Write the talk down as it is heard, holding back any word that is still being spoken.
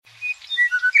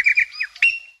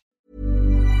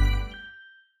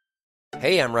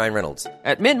Hey, I'm Ryan Reynolds.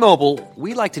 At Mint Mobile,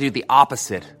 we like to do the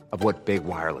opposite of what Big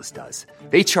Wireless does.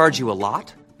 They charge you a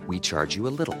lot, we charge you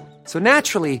a little. So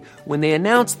naturally, when they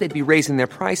announced they'd be raising their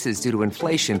prices due to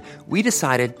inflation, we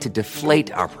decided to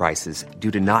deflate our prices due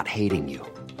to not hating you.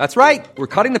 That's right. We're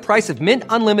cutting the price of Mint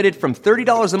Unlimited from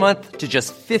 $30 a month to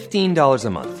just $15 a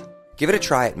month. Give it a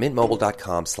try at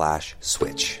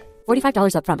mintmobile.com/switch.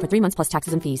 $45 up front for 3 months plus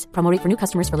taxes and fees. Promo rate for new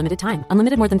customers for limited time.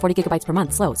 Unlimited more than 40 gigabytes per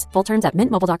month. Slows full terms at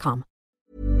mintmobile.com.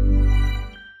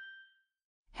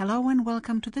 Hello and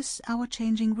welcome to this Our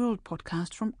Changing World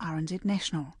podcast from RNZ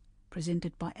National,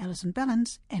 presented by Alison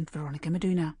Ballance and Veronica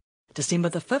Meduna. December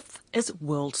the 5th is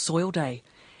World Soil Day,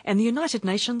 and the United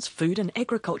Nations Food and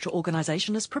Agriculture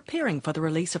Organization is preparing for the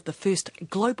release of the first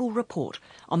global report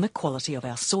on the quality of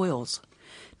our soils.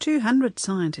 200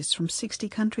 scientists from 60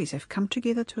 countries have come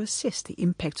together to assess the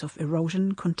impacts of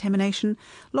erosion, contamination,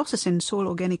 losses in soil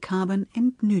organic carbon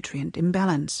and nutrient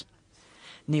imbalance.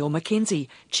 Neil Mackenzie,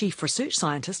 Chief Research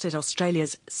Scientist at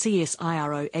Australia's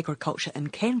CSIRO Agriculture in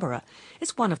Canberra,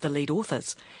 is one of the lead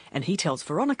authors, and he tells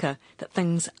Veronica that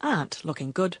things aren't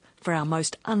looking good for our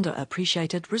most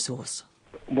underappreciated resource.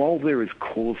 While there is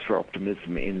cause for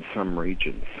optimism in some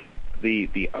regions,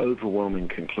 the overwhelming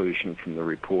conclusion from the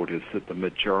report is that the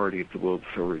majority of the world's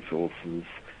soil resources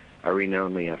are in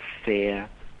only a fair,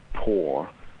 poor,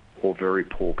 or very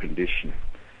poor condition.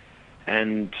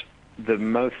 And the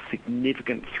most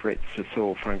significant threats to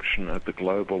soil function at the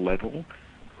global level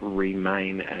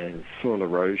remain as soil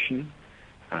erosion,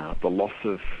 the loss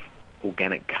of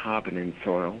organic carbon in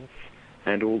soils,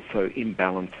 and also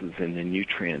imbalances in the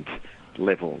nutrient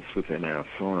levels within our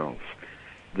soils.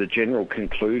 The general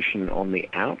conclusion on the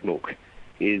outlook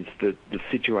is that the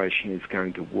situation is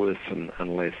going to worsen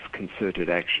unless concerted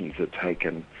actions are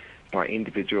taken by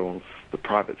individuals, the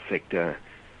private sector,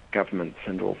 governments,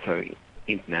 and also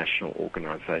international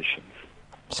organisations.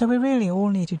 So we really all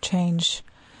need to change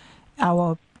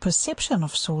our perception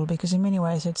of soil, because in many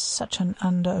ways it's such an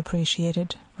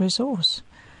underappreciated resource.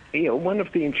 Yeah, one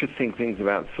of the interesting things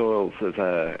about soils as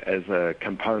a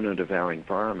component of our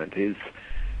environment is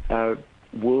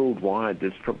worldwide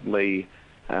there's probably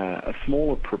a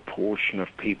smaller proportion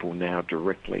of people now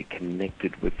directly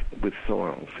connected with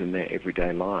soils in their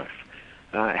everyday life.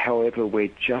 However,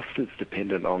 we're just as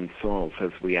dependent on soils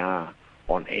as we are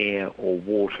on air or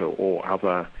water or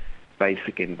other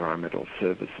basic environmental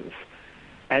services.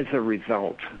 As a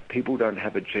result, people don't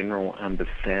have a general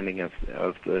understanding of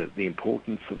the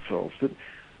importance of soils. But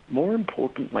more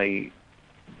importantly,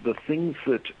 the things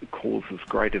that cause us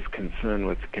greatest concern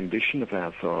with the condition of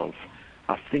our soils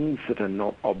are things that are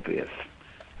not obvious.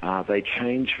 They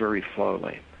change very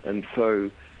slowly. And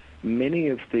so many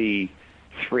of the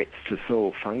threats to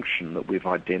soil function that we've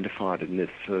identified in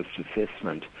this first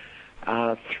assessment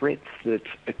are threats that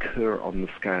occur on the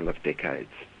scale of decades.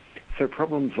 So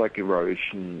problems like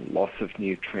erosion, loss of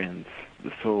nutrients,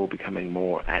 the soil becoming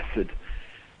more acid,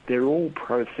 they're all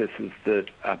processes that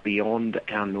are beyond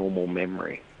our normal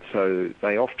memory. So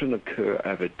they often occur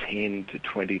over 10 to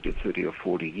 20 to 30 or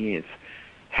 40 years.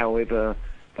 However,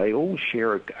 they all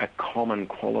share a common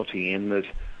quality in that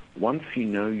once you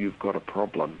know you've got a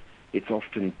problem, it's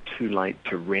often too late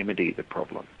to remedy the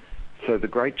problem. So the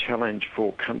great challenge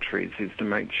for countries is to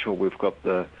make sure we've got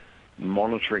the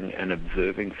monitoring and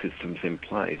observing systems in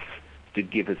place to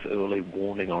give us early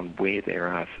warning on where there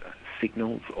are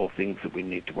signals or things that we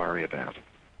need to worry about.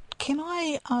 Can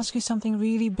I ask you something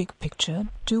really big picture?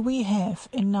 Do we have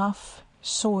enough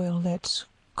soil that's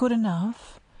good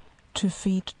enough to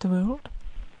feed the world?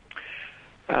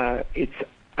 It's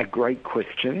a great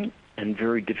question and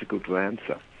very difficult to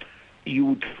answer. You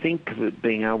would think that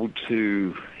being able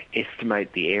to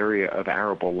estimate the area of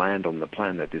arable land on the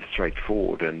planet is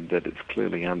straightforward and that it's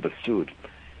clearly understood.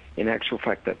 In actual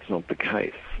fact, that's not the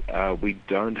case. We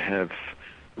don't have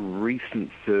recent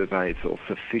surveys or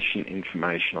sufficient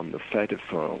information on the state of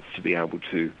soils to be able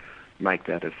to make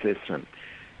that assessment.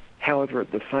 However,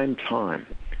 at the same time,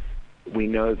 we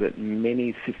know that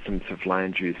many systems of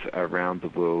land use around the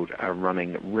world are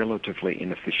running relatively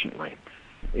inefficiently.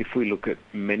 If we look at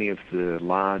many of the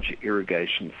large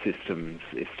irrigation systems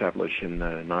established in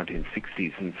the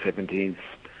 1960s and 70s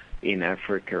in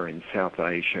Africa, in South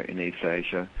Asia, in East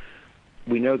Asia,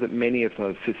 we know that many of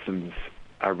those systems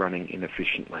are running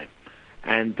inefficiently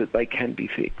and that they can be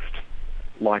fixed.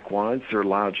 Likewise, there are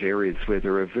large areas where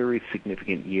there are very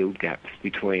significant yield gaps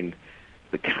between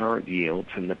the current yields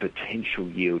and the potential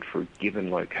yield for a given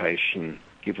location,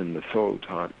 given the soil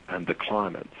type and the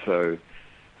climate. So,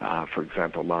 for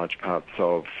example, large parts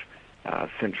of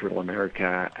Central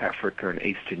America, Africa, and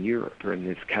Eastern Europe are in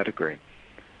this category.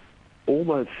 All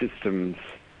those systems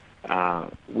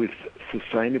with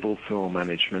sustainable soil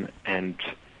management and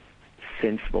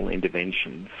sensible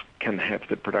interventions, can have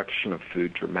the production of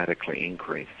food dramatically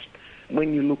increase.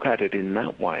 When you look at it in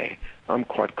that way, I'm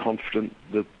quite confident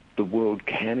that the world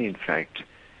can, in fact,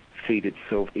 feed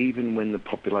itself even when the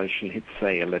population hits,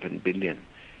 say, 11 billion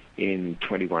in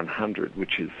 2100,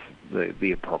 which is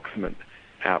the approximate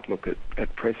outlook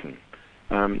at present.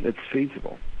 It's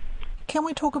feasible. Can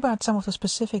we talk about some of the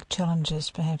specific challenges,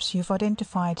 perhaps? You've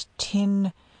identified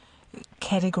 10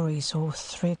 categories or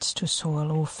threats to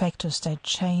soil or factors that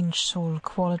change soil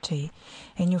quality,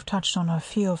 and you've touched on a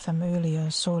few of them earlier: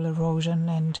 soil erosion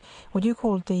and what you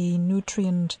call the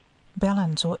nutrient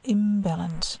balance or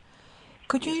imbalance.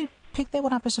 Could you pick that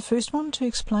one up as the first one to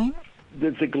explain?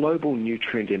 There's a global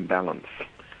nutrient imbalance.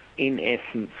 In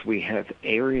essence, we have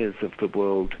areas of the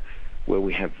world where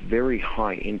we have very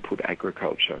high input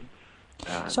agriculture.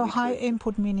 So high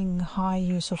input meaning high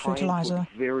use of fertilizer?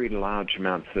 Input, very large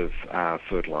amounts of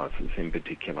fertilizers in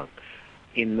particular.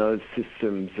 In those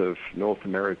systems of North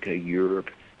America, Europe,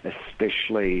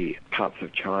 especially parts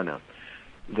of China,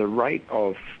 the rate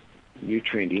of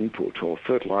nutrient input or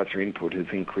fertilizer input has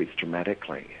increased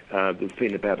dramatically. There's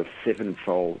been about a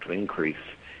 7-fold increase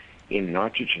in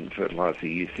nitrogen fertilizer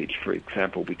usage, for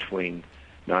example, between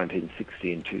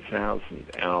 1960 and 2000.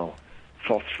 Our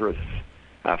phosphorus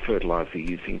fertilizer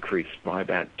use increased by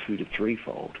about 2 to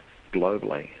 3-fold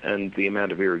globally, and the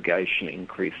amount of irrigation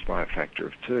increased by a factor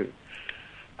of 2.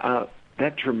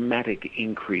 That dramatic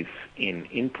increase in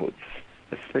inputs,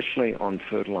 especially on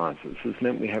fertilizers, has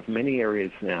meant we have many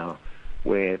areas now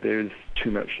where there's too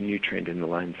much nutrient in the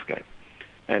landscape,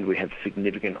 and we have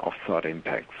significant off-site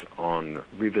impacts on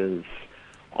rivers,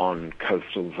 on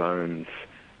coastal zones,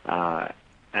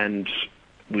 and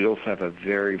we also have a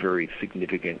very, very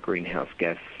significant greenhouse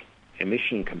gas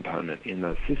emission component in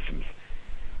those systems.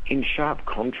 In sharp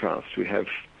contrast, we have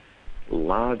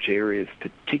large areas,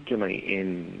 particularly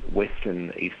in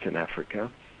Western Eastern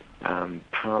Africa,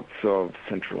 parts of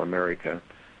Central America,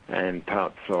 and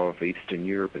parts of Eastern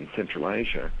Europe and Central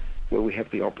Asia, where we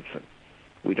have the opposite.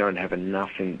 We don't have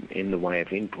enough in the way of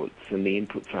inputs, and the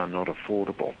inputs are not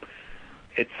affordable.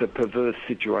 It's a perverse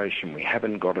situation. We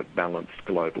haven't got it balanced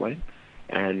globally,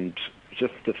 and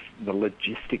just the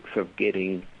logistics of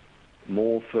getting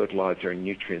more fertilizer and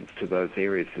nutrients to those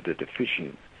areas that are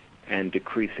deficient and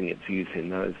decreasing its use in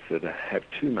those that have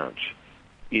too much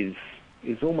is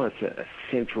almost a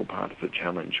central part of the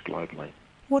challenge globally.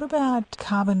 What about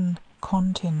carbon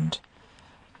content?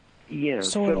 Yeah,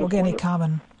 soil organic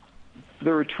carbon.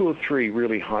 There are 2 or 3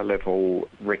 really high-level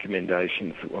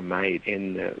recommendations that were made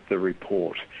in the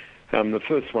report. The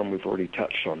first one we've already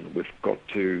touched on. We've got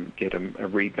to get a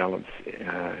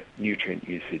rebalanced nutrient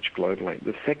usage globally.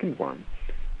 The second one,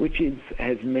 which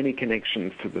has many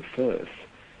connections to the first,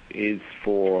 is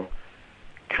for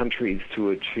countries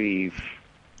to achieve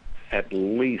at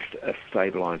least a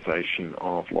stabilisation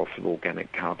of loss of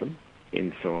organic carbon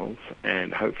in soils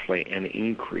and hopefully an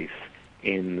increase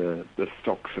in the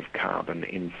stocks of carbon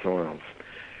in soils.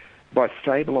 By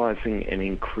stabilising and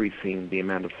increasing the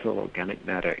amount of soil organic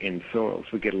matter in soils,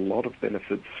 we get a lot of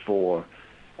benefits for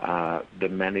the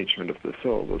management of the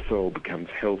soil. The soil becomes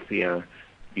healthier,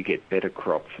 you get better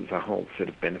crops, there's a whole set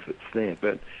of benefits there.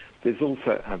 But there's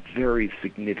also a very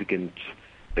significant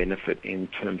benefit in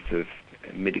terms of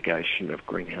mitigation of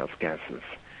greenhouse gases.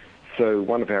 So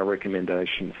one of our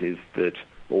recommendations is that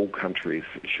all countries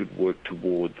should work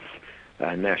towards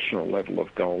a national level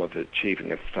of goal of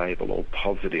achieving a stable or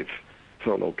positive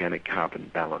soil organic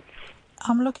carbon balance.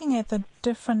 I'm looking at the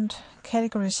different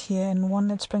categories here, and one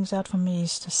that springs out for me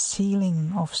is the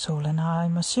sealing of soil, and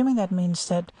I'm assuming that means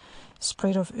that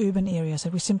spread of urban areas,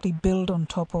 that we simply build on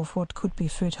top of what could be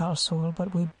fertile soil,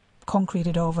 but we concrete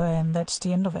it over and that's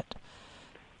the end of it.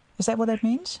 Is that what that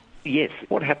means? Yes.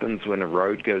 What happens when a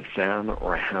road goes down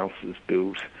or a house is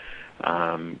built,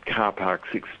 car parks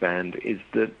expand, is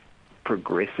that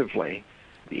progressively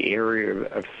the area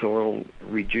of soil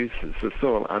reduces. The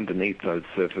soil underneath those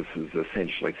surfaces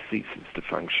essentially ceases to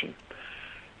function.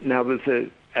 Now, there's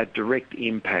a direct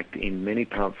impact in many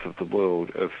parts of the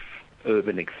world of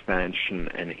urban expansion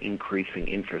and increasing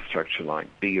infrastructure like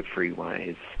bigger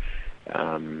freeways,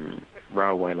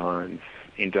 railway lines,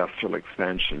 industrial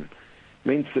expansion.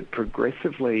 Means that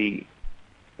progressively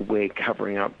we're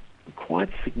covering up quite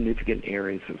significant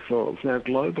areas of soils. Now,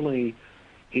 globally,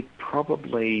 it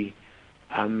probably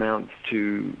amounts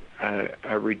to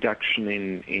a reduction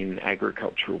in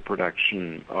agricultural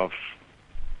production of,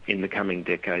 in the coming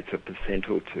decades, 1%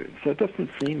 or 2%. So it doesn't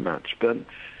seem much, but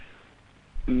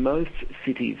most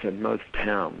cities and most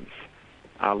towns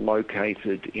are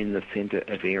located in the centre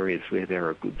of areas where there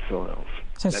are good soils.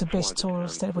 So it's the best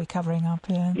soils that we're covering up,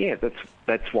 yeah? Yeah,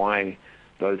 that's why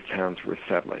those towns were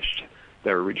established.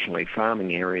 They're originally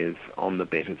farming areas on the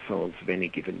better soils of any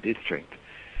given district.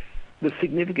 The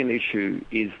significant issue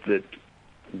is that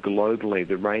globally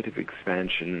the rate of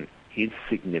expansion is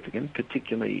significant,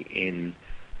 particularly in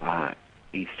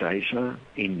East Asia,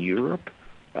 in Europe.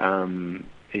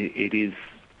 It is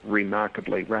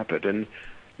remarkably rapid, and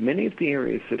many of the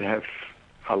areas that have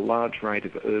a large rate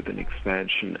of urban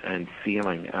expansion and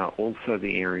sealing are also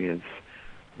the areas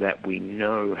that we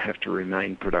know have to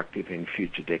remain productive in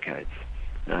future decades,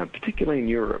 particularly in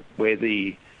Europe, where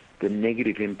the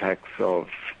negative impacts of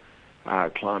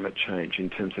climate change in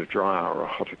terms of drier or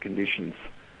hotter conditions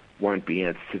won't be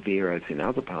as severe as in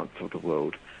other parts of the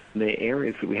world. And they're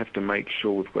areas that we have to make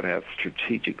sure we've got our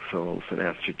strategic soils and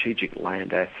our strategic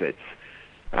land assets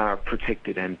are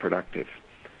protected and productive.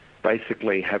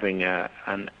 Basically, having a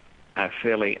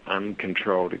fairly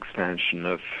uncontrolled expansion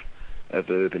of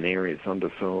urban areas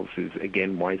under soils is,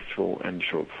 again, wasteful and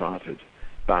short-sighted.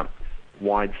 But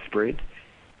widespread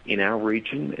in our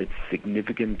region, it's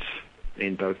significant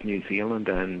in both New Zealand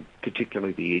and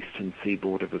particularly the eastern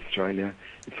seaboard of Australia.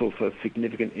 It's also a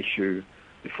significant issue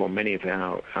for many of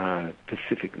our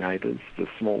Pacific neighbours. The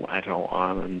small atoll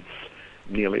islands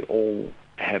nearly all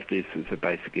have this as a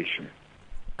basic issue.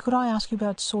 Could I ask you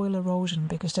about soil erosion,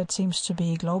 because that seems to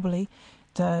be globally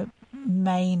the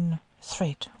main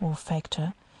threat or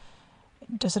factor.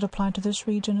 Does it apply to this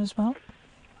region as well?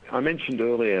 I mentioned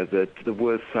earlier that there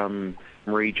were some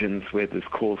regions where there's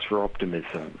cause for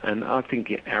optimism, and I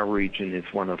think our region is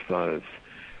one of those.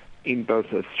 In both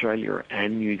Australia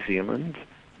and New Zealand,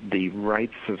 the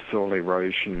rates of soil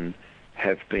erosion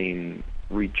have been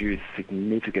reduced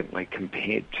significantly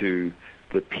compared to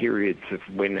the periods of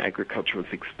when agriculture was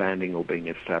expanding or being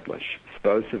established.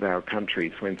 Both of our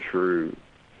countries went through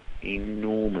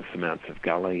enormous amounts of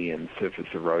gully and surface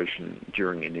erosion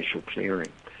during initial clearing.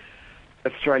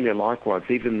 Australia likewise,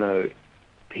 even though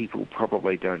people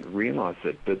probably don't realise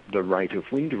it, but the rate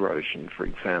of wind erosion, for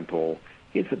example,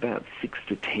 is about 6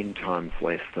 to 10 times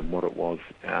less than what it was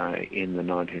in the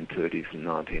 1930s and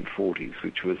 1940s,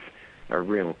 which was a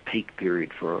real peak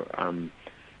period for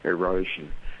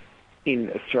erosion.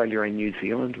 In Australia and New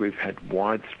Zealand, we've had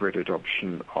widespread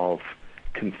adoption of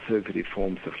conservative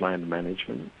forms of land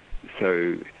management.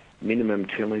 So minimum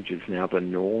tillage is now the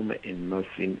norm in most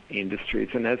industries,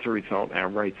 and as a result, our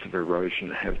rates of erosion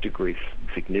have decreased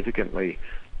significantly.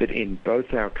 But in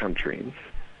both our countries,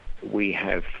 we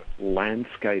have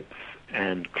landscapes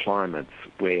and climates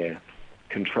where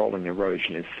controlling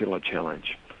erosion is still a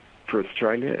challenge. For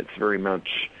Australia, it's very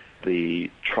much the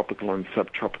tropical and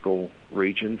subtropical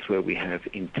regions where we have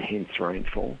intense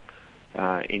rainfall.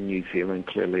 In New Zealand,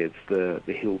 clearly it's the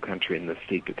hill country and the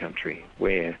steeper country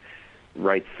where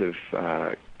rates of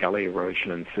gully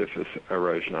erosion and surface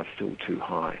erosion are still too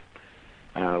high.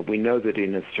 We know that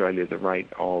in Australia the rate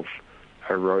of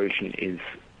erosion is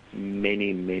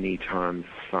many, many times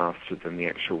faster than the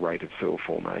actual rate of soil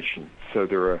formation. So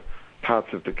there are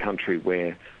parts of the country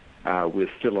where we're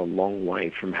still a long way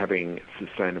from having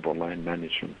sustainable land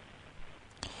management.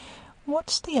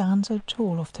 What's the answer to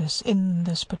all of this in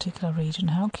this particular region?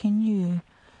 How can you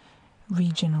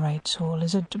regenerate soil?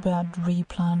 Is it about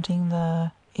replanting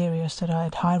the areas that are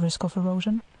at high risk of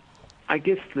erosion? I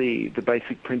guess the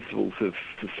basic principles of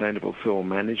sustainable soil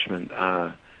management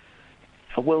are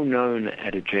well known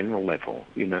at a general level.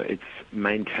 You know, it's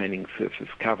maintaining surface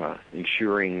cover,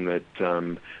 ensuring that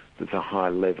there's a high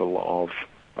level of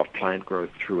plant growth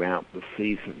throughout the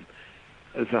season.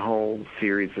 There's a whole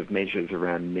series of measures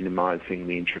around minimising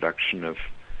the introduction of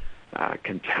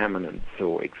contaminants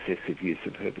or excessive use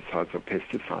of herbicides or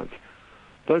pesticides.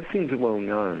 Those things are well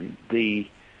known. The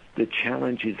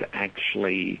challenge is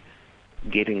actually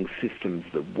getting systems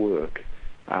that work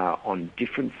on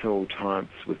different soil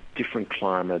types, with different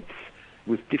climates,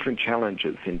 with different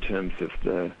challenges in terms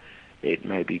of it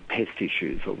may be pest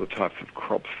issues or the types of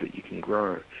crops that you can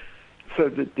grow. So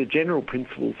the general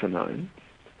principles are known.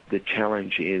 The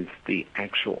challenge is the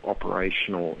actual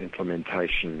operational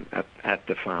implementation at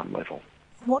the farm level.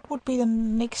 What would be the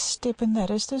next step in that?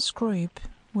 Is this group,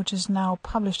 which has now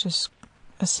published this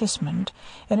assessment,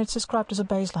 and it's described as a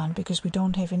baseline because we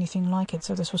don't have anything like it,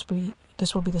 so this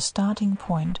will be the starting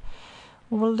point.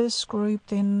 Will this group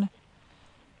then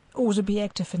also be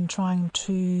active in trying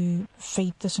to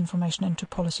feed this information into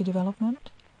policy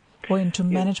development or into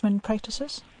management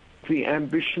practices? The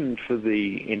ambition for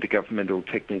the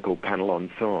Intergovernmental Technical Panel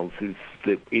on Soils is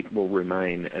that it will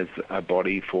remain as a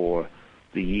body for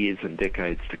the years and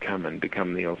decades to come and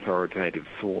become the authoritative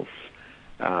source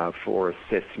for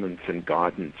assessments and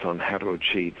guidance on how to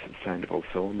achieve sustainable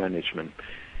soil management.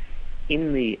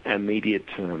 In the immediate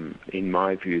term, in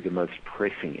my view, the most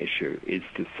pressing issue is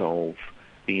to solve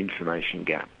the information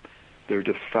gap. There are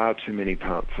just far too many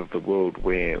parts of the world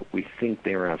where we think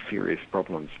there are serious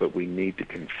problems, but we need to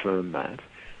confirm that.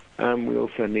 We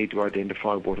also need to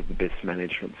identify what are the best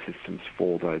management systems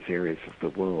for those areas of the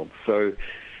world. So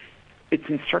it's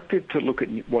instructive to look at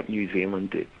what New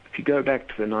Zealand did. If you go back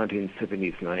to the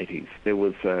 1970s and 80s, there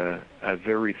was a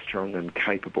very strong and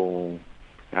capable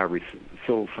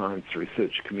soil science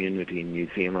research community in New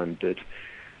Zealand that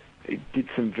did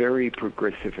some very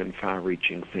progressive and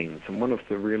far-reaching things. And one of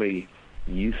the really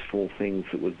useful things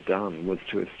that was done was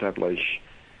to establish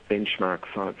benchmark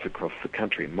sites across the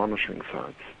country, monitoring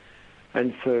sites.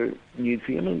 And so New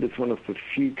Zealand is one of the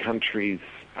few countries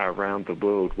around the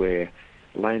world where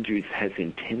land use has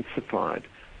intensified,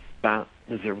 but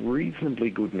there's a reasonably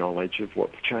good knowledge of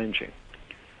what's changing.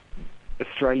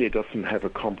 Australia doesn't have a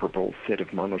comparable set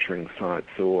of monitoring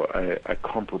sites or a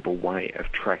comparable way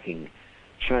of tracking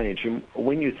change. And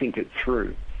when you think it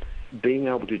through, being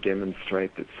able to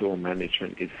demonstrate that soil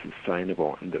management is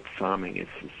sustainable and that farming is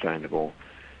sustainable,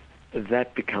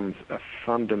 that becomes a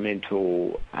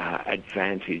fundamental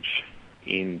advantage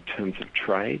in terms of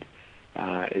trade.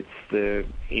 It's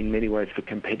in many ways the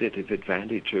competitive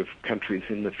advantage of countries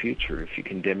in the future. If you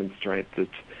can demonstrate that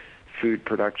food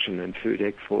production and food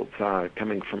exports are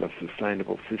coming from a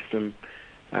sustainable system,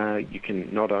 you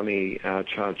can not only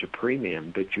charge a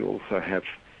premium, but you also have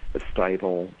a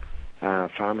stable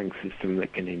farming system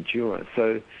that can endure.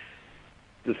 So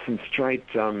there's some straight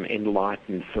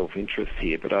enlightened self-interest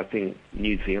here, but I think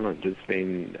New Zealand has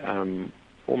been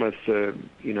almost a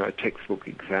textbook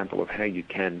example of how you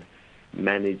can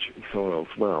manage soils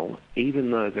well,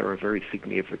 even though there are very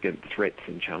significant threats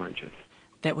and challenges.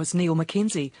 That was Neil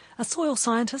Mackenzie, a soil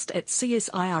scientist at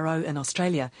CSIRO in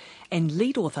Australia and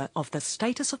lead author of the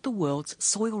Status of the World's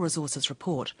Soil Resources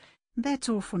Report. That's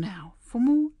all for now. For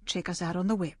more, check us out on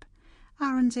the web,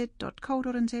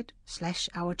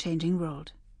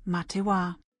 rnz.co.nz/ourchangingworld. Mate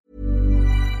wā.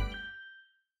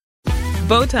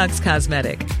 Botox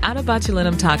Cosmetic, out of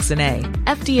botulinum toxin A,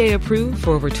 FDA approved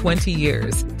for over 20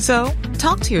 years. So,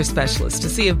 talk to your specialist to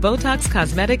see if Botox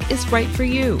Cosmetic is right for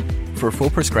you. For full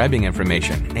prescribing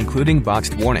information, including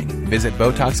boxed warning, visit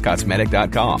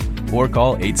BotoxCosmetic.com or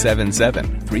call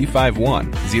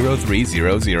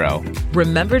 877-351-0300.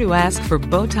 Remember to ask for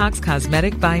Botox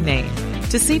Cosmetic by name.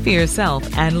 To see for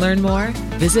yourself and learn more,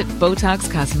 visit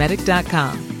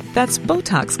BotoxCosmetic.com. That's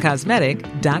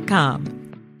BotoxCosmetic.com.